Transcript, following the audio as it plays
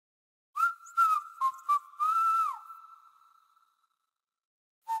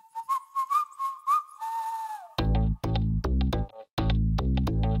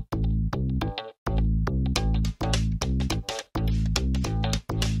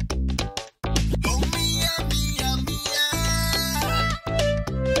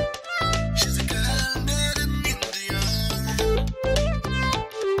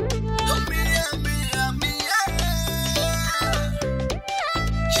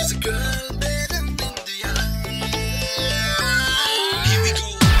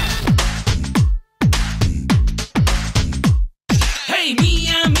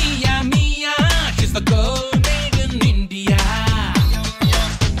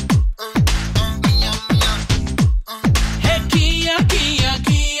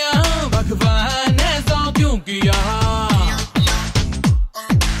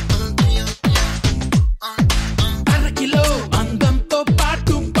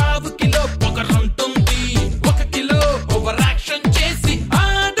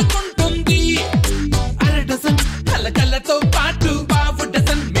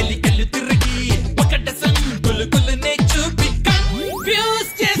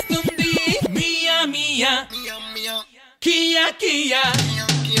Kia.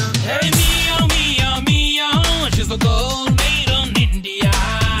 Hey, meow, meow, meow. She's a gold made in India.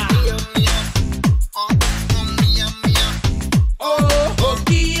 Oh,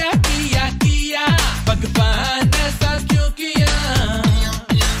 Kia, Kia, Kia. Bhagwan aisa kyun kiya?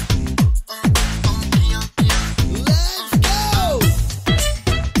 Let's go.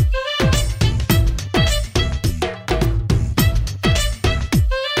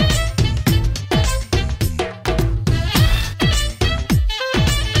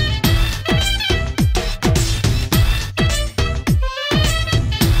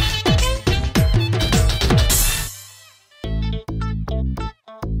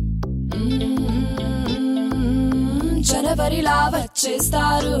 జనవరిలా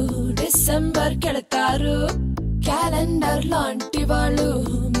వచ్చేస్తారు, December కెడతారు. Calendar లాంటి వాళ్ళు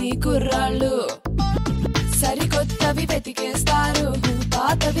మీ కుర్రాళ్ళు. సరికొత్తవి వెతికేస్తారు,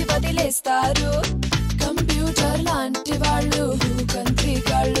 పాతవి వదిలేస్తారు. Computer లాంటి వాళ్ళు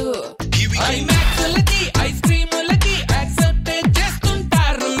కంత్రికాళ్ళు. ఐమాక్స్లకి ఐస్ క్రీములకి యాక్సెప్ట్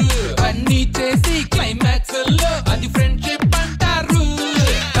చేస్తుంటారు. అన్ని చేసి క్లైమాక్స్ లో అది ఫ్రెండ్షిప్ అంటారు.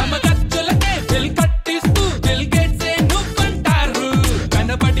 తమ ఖర్చులకే బిల్ కట్టిస్తూ బిల్ గేట్స్ నువ్వంటారు.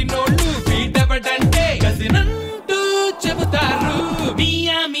 కనబడినోళ్ళు వీడవడంటే గసినంటూ చెబుతారు.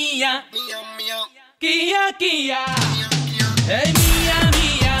 మియా మియా Kia Kia. Hey, Mia,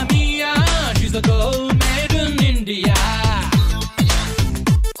 Mia, Mia. She's a gold made in India.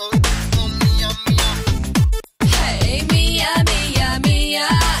 Hey, Mia, Mia, Mia.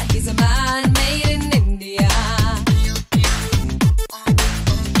 He's a man made in India.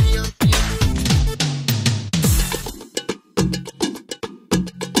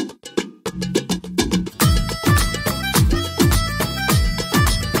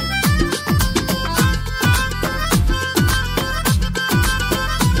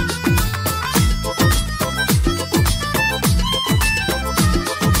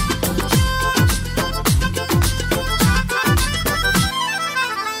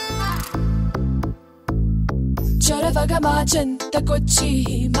 చొరవగా మా చెంతకొచ్చి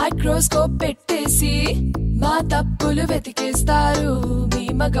మైక్రోస్కోప్ పెట్టేసి మా తప్పులు వెతికేస్తారు మీ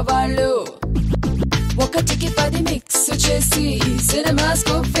మగవాళ్ళు. ఒకటికి 10 మిక్స్ చేసి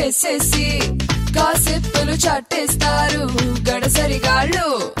సినిమాస్కోప్ వేసేసి కాసిప్పులు చాటేస్తారు గడసరిగాళ్ళు.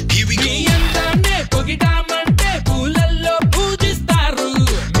 మీ అందాన్నే పొగిడామంటే పూలల్లో పూజిస్తారు.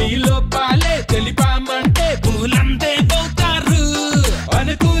 మీలో పాలే తెలిపామంటే పూలంతే పోతారు.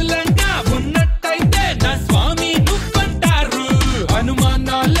 అనుకూలంగా ఉన్నట్టయితే నా స్వామి నువ్వంటారు.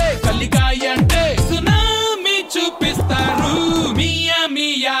 అనుమానాలే కలిగాయంటే సునామీ చూపిస్తారు. మియా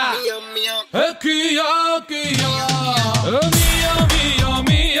మియా Kia Kia. Miyan Miyan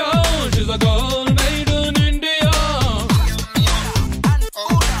Miyan. She's a gold made in India.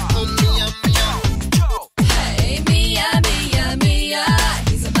 Hey, Mia, Mia, Mia.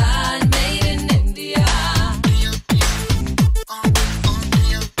 He's a man made in India.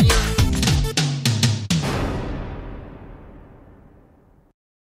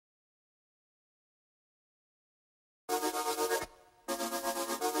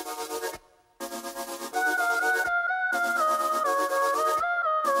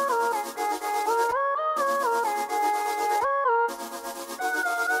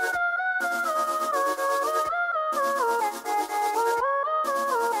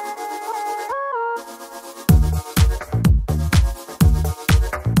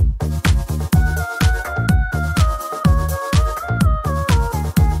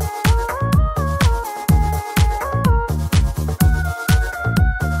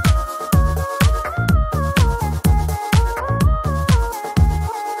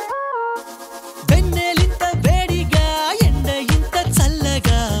 వెన్నెలింత వేడిగా ఎండ ఇంత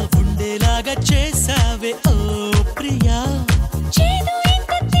చల్లగా ఉండేలాగా చేసావే ఓ ప్రియా. చేదు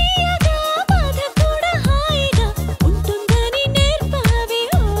ఇంత తీయగా బాధ కూడా హాయిగా ఉంటుందని నేర్పావే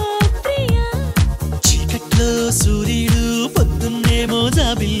ఓ ప్రియా. చీకట్లో సూర్యుడు పొద్దున్నేమో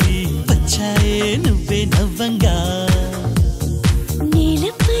జాబిల్లి వచ్చాయే నువ్వే నవ్వంగా.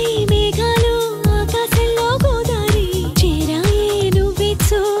 నీలపై మేఘాలు ఆకాశంలో గోదారి చేరాయే నువ్వే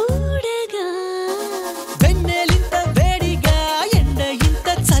చూడగా. వెన్నెలింత వేడిగా ఎండ ఇంత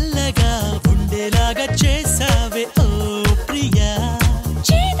చల్లగా ఉండేలాగా చేసావే ఓ ప్రియా.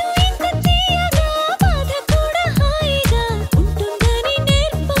 చేదు ఇంత తీయగా బాధ కూడా హాయిగా ఉంటుందని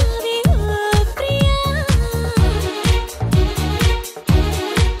నేర్పావే ఓ ప్రియా.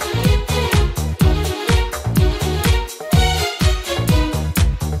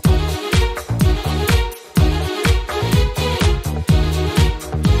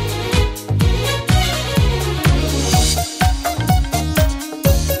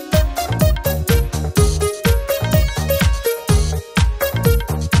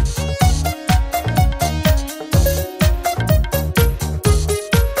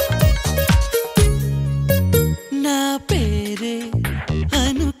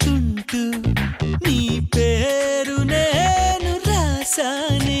 అనుకుంటూ నీ పేరు నేను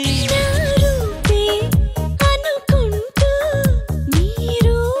రాసానే నా రూపే అనుకుంటూ నీ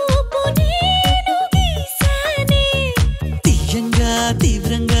రూపు నేను గీసానే తీయంగా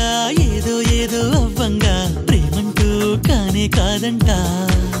తీవ్రంగా ఏదో ఏదో అవ్వంగా ప్రేమంటూ కానే కాదంట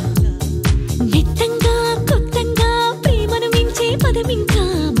నిత్తంగా కొత్తంగా ప్రేమను మించే పదమింకా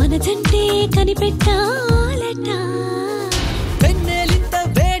మన జంటే కనిపెట్టాలట వెన్నెలింత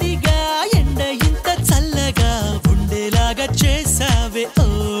వేడిగా ఎండ ఇంత చల్లగా ఉండేలాగా చేసావే ఓ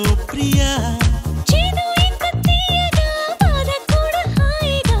ప్రియా చేదు ఇంత తీయగా బాధ కూడా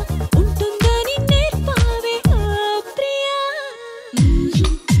హాయిగా ఉంటుందని నేర్పావే ఓ ప్రియా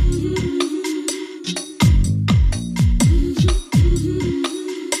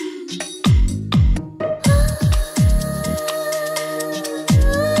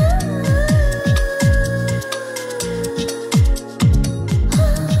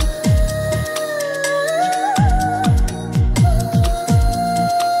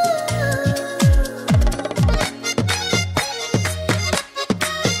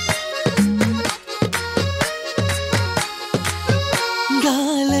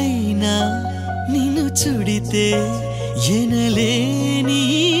గాలైనా నిన్ను చుడితే ఎనలేని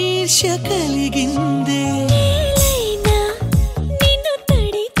ఈర్ష్య కలిగిందే నేలైనా నిన్ను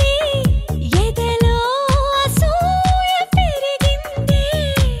తడితే ఎదలో అసూయ పెరిగిందే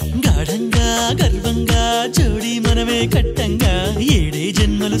గాఢంగా గర్వంగా జోడి మనమే కట్టంగా ఏడే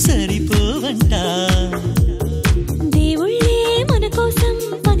జన్మలు సరిపోవంట దేవుళ్ళే మన కోసం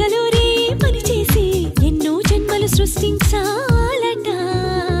పగలూరే పనిచేసి ఎన్నో జన్మలు సృష్టించాలట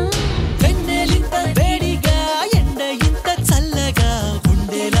వెన్నెలింత వేడిగా ఎండ ఇంత చల్లగా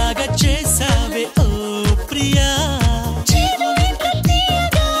ఉండేలాగా చేసావే ఓ ప్రియా చేదు ఇంత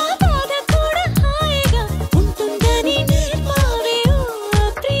తీయగా బాధ కూడా హాయిగా ఉంటుందని నేర్పావే ఓ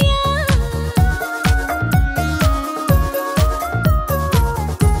ప్రియా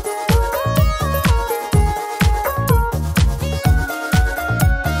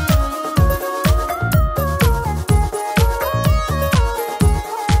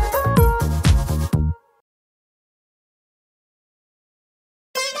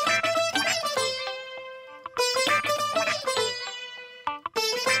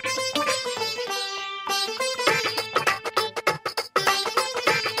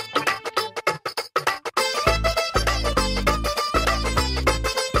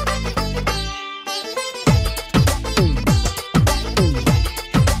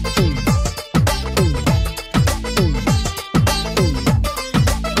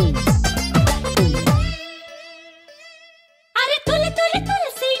అరే తుల తుల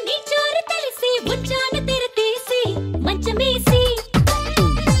తులసి నీ చోరు తెలిసి వచ్చాను తెర తీసి మంచమేసి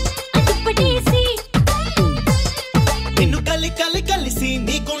అదుప్పటేసి నిన్ను కలిసి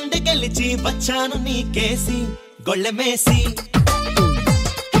నీ గుండె గెలిచి వచ్చాను నీకేసి గొళ్ళెమేసి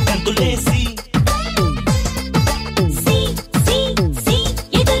కంతులేసి సి సి సి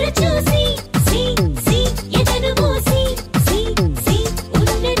ఎదురు చూసి సి సి ఎదను మూసి సి సి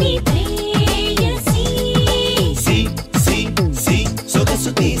ఉన్నది ప్రేయసి సి సి సి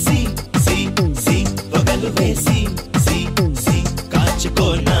సొగసు తీసి సి సి పొగలు వేసి సి సి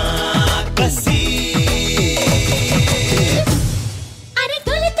కాచుకోనా కసి అరే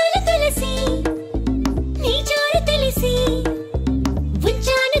తుల తుల తులసి నీ చోరు తెలిసి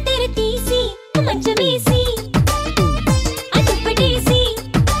వచ్చాను తెర తీసి మంచమేసి అదుప్పటేసి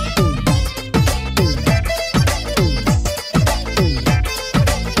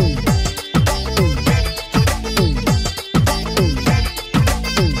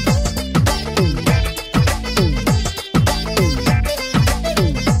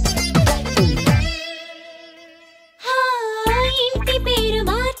హా ఇంటి పేరు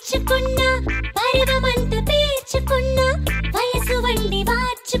మార్చుకున్నా పర్వమంత పేర్చుకున్నా వయసు వండి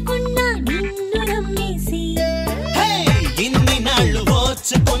మార్చుకున్నా నిన్ను నమ్మేసి హే ఇన్ని నాళ్ళు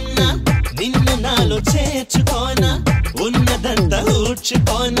ఓర్చుకున్నా నిన్ను నాలో చేర్చుకోనా ఉన్నదంతా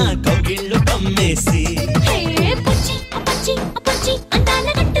ఊడ్చుకోనా కౌగిళ్ళు కమ్మేసి హే పచ్చి అపచ్చి అపచ్చి అందాల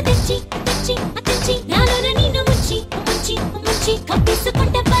గట్టు తెచ్చి తెచ్చి తెచ్చి నాలోన నిన్ను ముచ్చి ముచ్చి ముచ్చి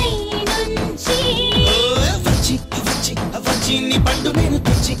కప్పేసుకుంట పై నుంచి వచ్చి వచ్చి వచ్చి నీ పండు నేను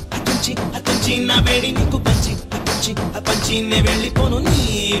తెచ్చి అతుంచి నా వేడి నీకు పంచి పంచి నే వెళ్ళిపోను నీ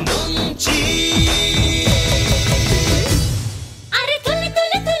నుంచి అరే తుల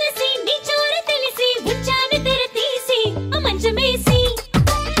తుల తులసి నీ చోర తెలిసి వచ్చాను తెర తీసి మంచమేసి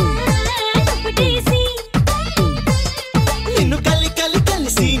అదుప్పటేసి నిన్ను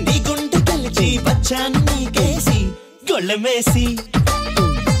కలిసి నీ గుండె కలిచి వచ్చాను నీకేసి గొళ్ళమేసి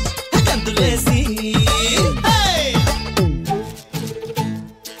కంతులేసి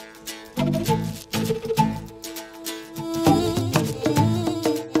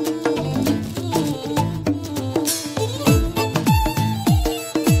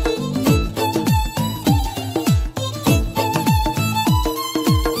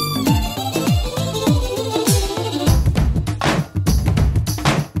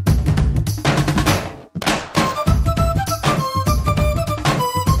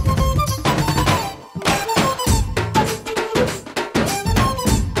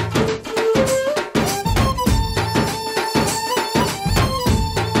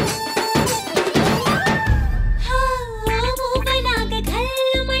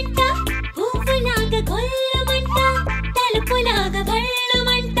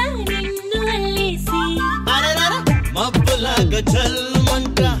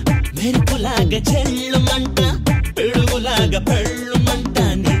జల్లుమంట మెరుపులాగా చెల్లుమంట పిడుగులాగా పెళ్ళుమంట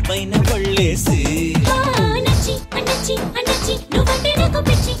నీ పైన ఒళ్ళేసి నచ్చి నచ్చి నచ్చి నువ్వంటే నాకు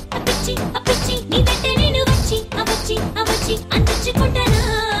పిచ్చి పిచ్చి పిచ్చి నీ వెంట నేను వచ్చి అవచ్చి అవచ్చి అందించుకుంటానా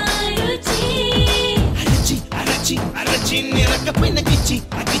రుచి అరచి అరచి అరచి నీ రక్కపైన కిచ్చి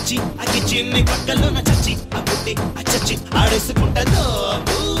అకిచ్చి అకిచ్చి నీ పక్కలోన చచ్చి అప్పుట్టి అచ్చచ్చి ఆడేసుకుంటాదో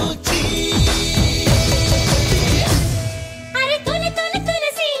పూచి అరే తొలి తొలి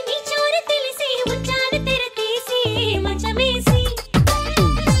తులసి నీ చోర తెలిసి ఉంచాను తెరతీసి మంచమేసి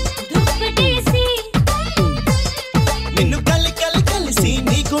దుప్పటేసి నిన్ను కలి కలి కలిసి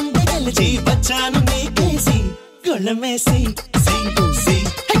నీ గుండె గెలిచి వచ్చాను నీకేసి గొళ్ళమేసి C C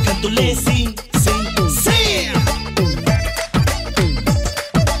కత్తులేసి C C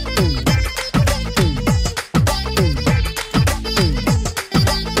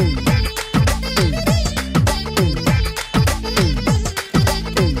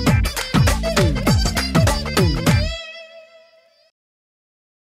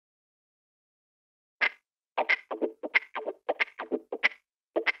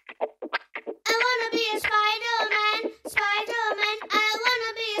I wanna be a Spider-Man, Spider-Man. I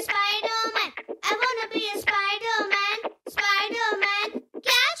wanna be a Spider-Man. I wanna be a Spider-Man, Spider-Man.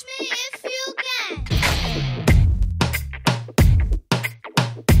 Catch me if you can.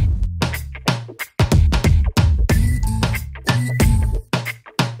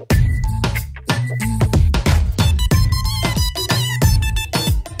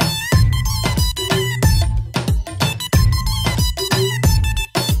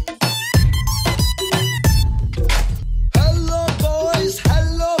 Hello boys,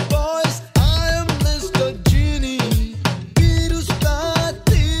 I am Mr. Genie. Tirusta,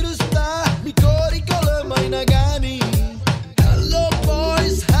 tirusta, mi కోరికలేమైనా గాని. Hello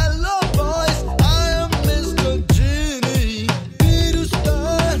boys, I am Mr. Genie. Tirusta,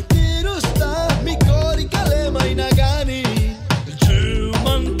 tirusta, mi కోరికలేమైనా గాని.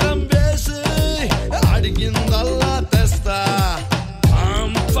 మంత్రం వేసి అడిగిందల్లా తెస్తా.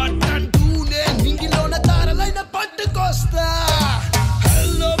 పట్టంటూనే నింగిలోన తారలైన పట్టుకొస్తా.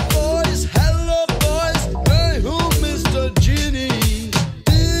 Hello boys, hey who Mr. Genie.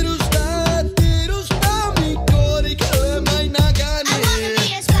 Tirusta, tirusta, mi కోరికలేమైనా గాని. I wanna be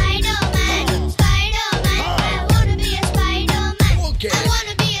a Spider-Man, Spider-Man. I wanna be a Spider-Man. Okay. I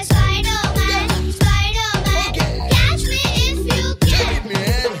wanna be a Spider-Man, Spider-Man. Okay. Catch me if you can.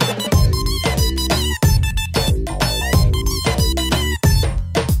 Man.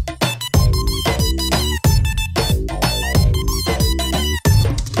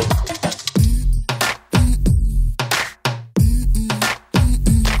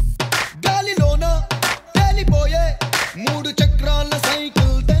 గాలిలోన తేలిపోయే 3 చక్రాల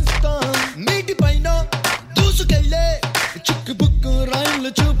cycle తెస్తా. నీటిపైన దూసుకెళ్ళే చిక్కుబుక్కు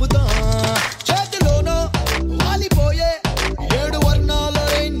రైళ్లు చూపుతా. చేతిలోన వాలిపోయే 7 వర్ణాల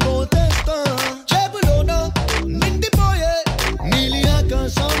rainbow తెస్తా. చేపులోన నిండిపోయే నీలి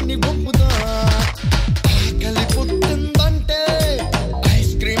ఆకాశాన్ని పంపుతా. ఆకలి పుట్టిందంటే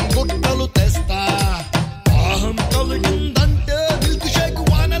ఐస్ క్రీమ్ గుట్టలు తెస్తా. దాహం కలిగిందంటే milk shake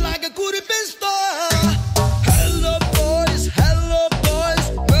వానలాగా కురిపిస్తా. Hello boys,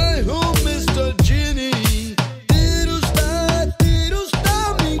 hey who Mr. Genie. Tirusta, tirusta,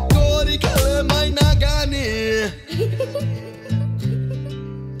 mi కోరికలేమైనా గాని.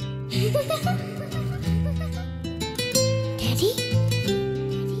 Daddy?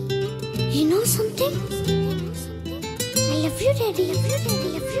 You know something? I love you, Daddy.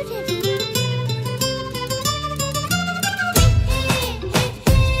 Love you, Daddy.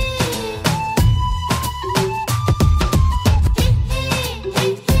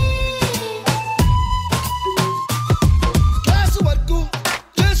 Class వరకు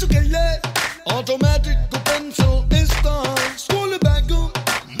చేసుకెళ్ళే ఆటోమేటిక్ పెన్సిల్ ఇస్తా. స్కూల్ బ్యాగ్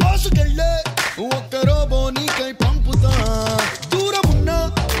మోసుకెళ్ళే ఒక్క రోబో నీకై పంపుతా. దూరమున్న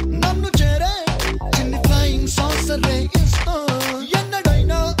నన్ను చేరే చిన్ని ఫ్లయింగ్ సాసరే ఇస్తా.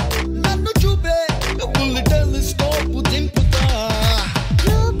 ఎన్నడైనా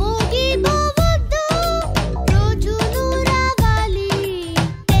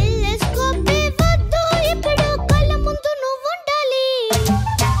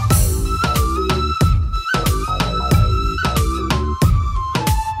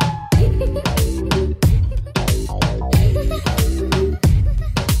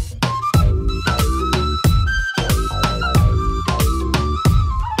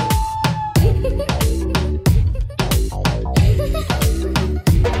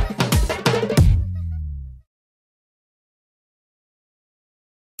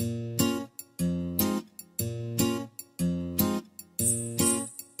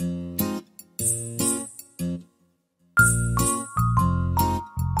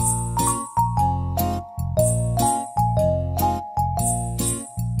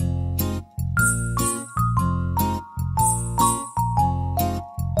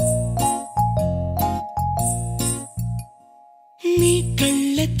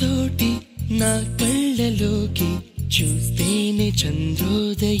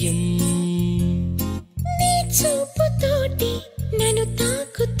చంద్రోదయం నీ చూపుతోటి నన్ను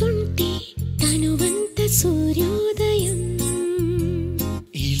తాకుతుంటే తనువంత సూర్యోదయం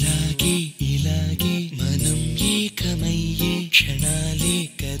ఇలాగే ఇలాగే మనం ఏకమయ్యే క్షణాలే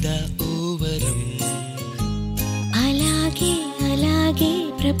కదా ఓవరం అలాగే అలాగే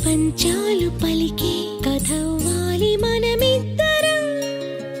ప్రపంచాలు పలికే కథవ్వాలి మనమిద్దరం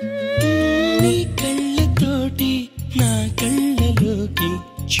నీ కళ్ళతోటి నా కళ్ళలోకి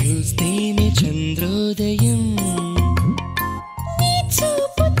చూస్తేనే చంద్రోదయం నీ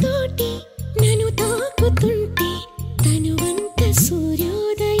చూపుతోటి నన్ను తాకుతుంటే తనువంత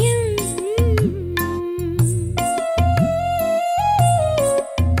సూర్యోదయం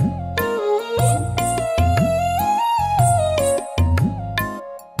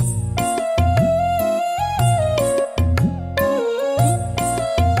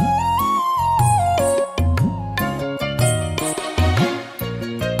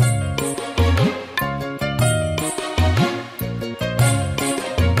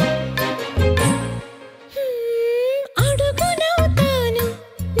అడుగునవుతాను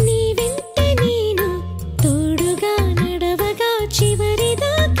నీ వెంట నేను తోడుగా నడవగా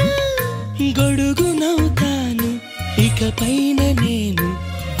చివరిదాకా గొడుగునవుతాను ఇకపైన నేను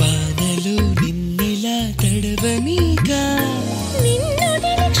వానలు నిన్నిలా తడవనీగా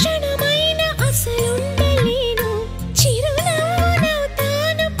నిన్నుడిని క్షణమైన అసలుండలేను చిరునవ్వునవుతాను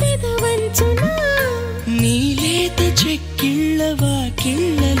పెదవంచునా నీలేత చెక్కిళ్ళ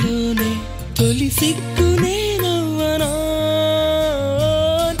వాకిళ్ళలోనే తొలి సిగ్గునే నవ్వనా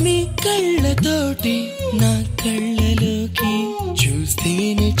నీ కళ్ళతోటి నా కళ్ళలోకి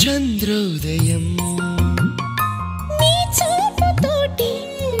చూస్తేనే చంద్రోదయం నీ చూపుతోటి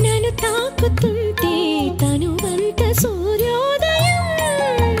నన్ను తాకుతుంటే తనువంత సూర్యోదయం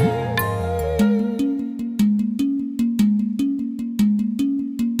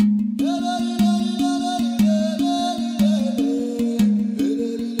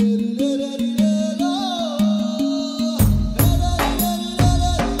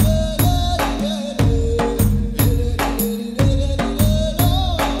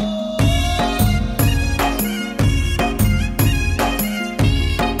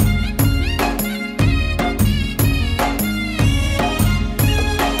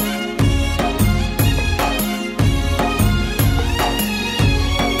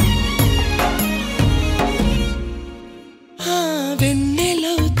ఆ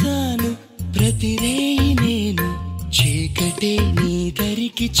వెన్నెలవుతాను ప్రతిరేయి నేను చీకటే నీ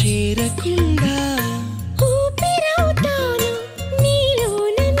దరికి చేరకుండా ఊపిరవుతాను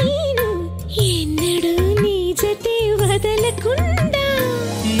నీలోన నేను ఎన్నడూ నీ జతే వదలకుండా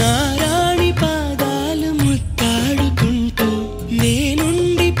నారాణి పాదాలు ముత్తాడుకుంటూ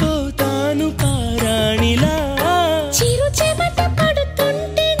నేనుండిపోతాను పారాణిలా చిరు చెమట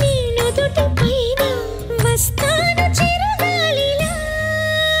పడుతుంటే నీ నుదుటి పైన వస్తాను చిరుగాలిలా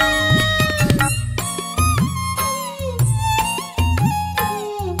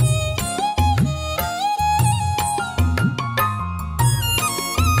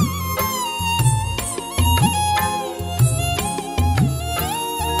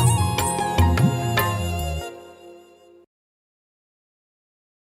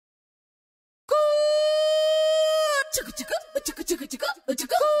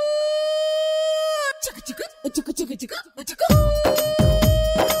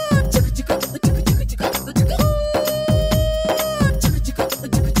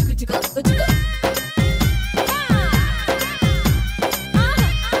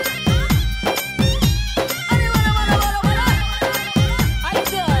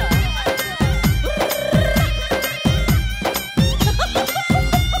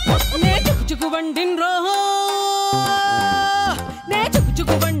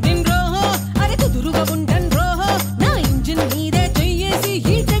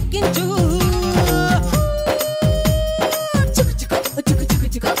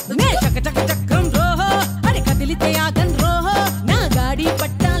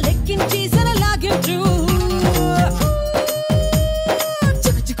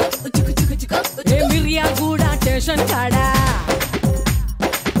స్టేషన్ కాడా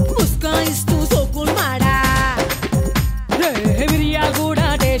ముస్కాయిస్తూ సోకుల్ మాడా మిరియా కూడా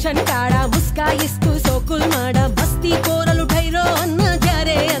స్టేషన్ కాడా ముస్కాయిస్తూ సోకుల్ మాడా బస్తీ కోరలు ఢైరో అన్న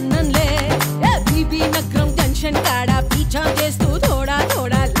జారే అన్నంలే బీబీ నగరం జంక్షన్ కాడా పీఛా చేస్తూ थोड़ा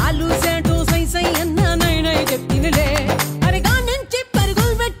थोड़ा లాలు సేటు సై సై అన్న నై నై చెప్తినలే అరగా నుంచి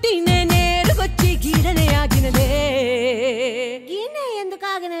పరుగులు పెట్టి నేనేరుకొచ్చి గీడనే ఆగినలే గీనే ఎందుకు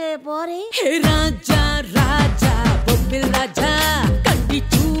ఆగినలే పోరి రాజా రాజా బొబ్బిల్ రాజా కంటి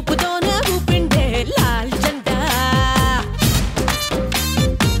చూపుతోనే ఊపిండే లాల్ జెండా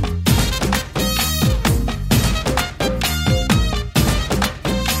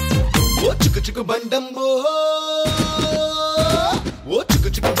బండమ్మో ఓ చిక్కు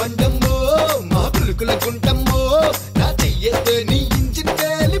చిక్కు బండమ్మో మా పులుకుల గుంటమ్మో నా చెయ్యేస్తే నీ ఇంజిన్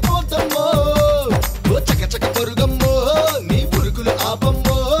పేలిపోతమ్మో ఓ చక చక పరుగమ్మో నీ పులుకులు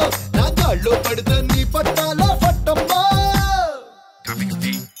ఆపమ్మో నా కాళ్ళో పడితే నీ పట్టాల పట్టమ్మో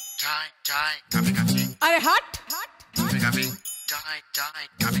అరే హట్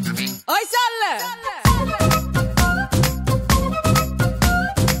ఓయ్ సాల్లే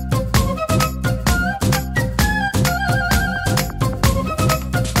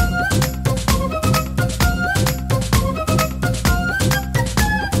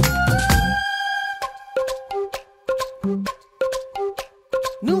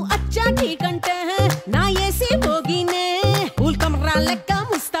నువ్వు అచ్చాటి కంటే నా ఏసీ భోగినే పూల్ కమరా లెక్క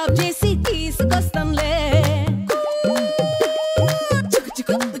ముస్తాబ్ చేసి తీసుకొస్తాంలే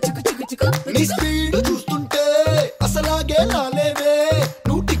నీ స్పీడ్ చూస్తుంటే అసలాగే లాలేవే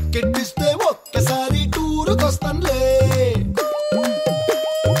నువ్వు టికెట్ ఇస్తే ఒక్కసారి టూరుకొస్తానులే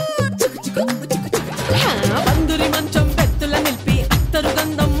బందురి మంచం పెత్తుల నిలిపి అత్తరు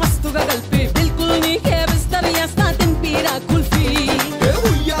గంధం మస్తుగా కలిపి బిల్కుల్ నీకే విస్తరి చేస్తా తింపిరా కుల్ఫీ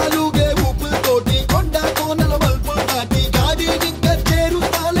ఉయ్యాలుగే ఊపులతోటి కొండ కోనల మల్పులు దాటి గాడి ఇంకా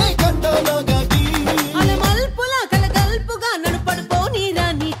చేరుతాలే కండలా గాటి అల మల్పుల కలగల్పుగా నడుపడిపోనీరా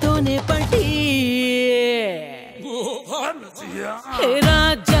నీతోనే పట్టి హే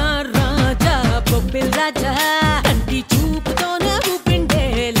రాజా రాజా బొబ్బిల్ రాజా కంటి చూపుతోనే ఊపిండే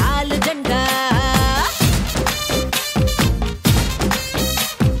లాల్ జెండా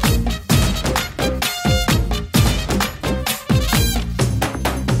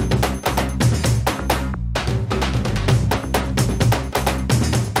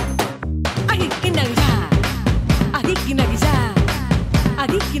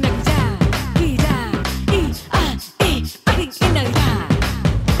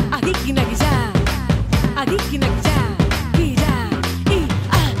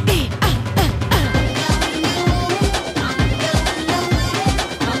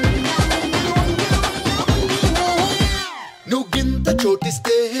నువ్వు గింత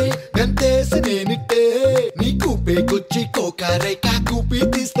చోటిస్తే గంతేసి నేనిట్టే నీకు పేకొచ్చి కోకారై కాకూపి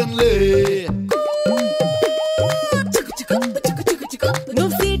తీస్తానులే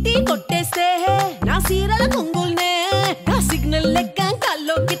నువ్వు సీటీ కొట్టేస్తే నా సీరల కొంగుల్నే నా సిగ్నల్ లెక్క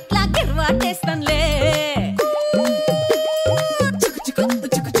కల్లో గిట్లా గిర్వాటేస్తానులే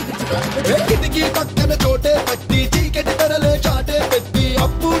కిటికీ పక్కన చోటే పట్టి చీకటి తెరలే చాటే పెట్టి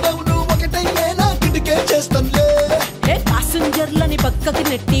అప్పుడవును ఒకటయ్యేలా కిటికే చేస్తానులే పాసెంజర్లని పక్కకి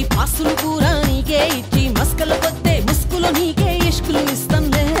నెట్టి పాసులు కూడా నీకే ఇచ్చి మస్కలు కొద్దే ముస్కులు నీకే ఇష్కులు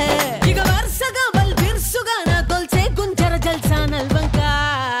ఇస్తాంలే ఇక వరుసగా బల్ బిర్సుగా నా తొల్సే గుంజర జల్సా నల్వంకా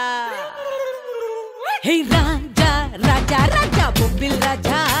హే రాజా రాజా రాజా బొబ్బిల్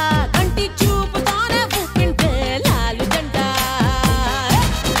రాజా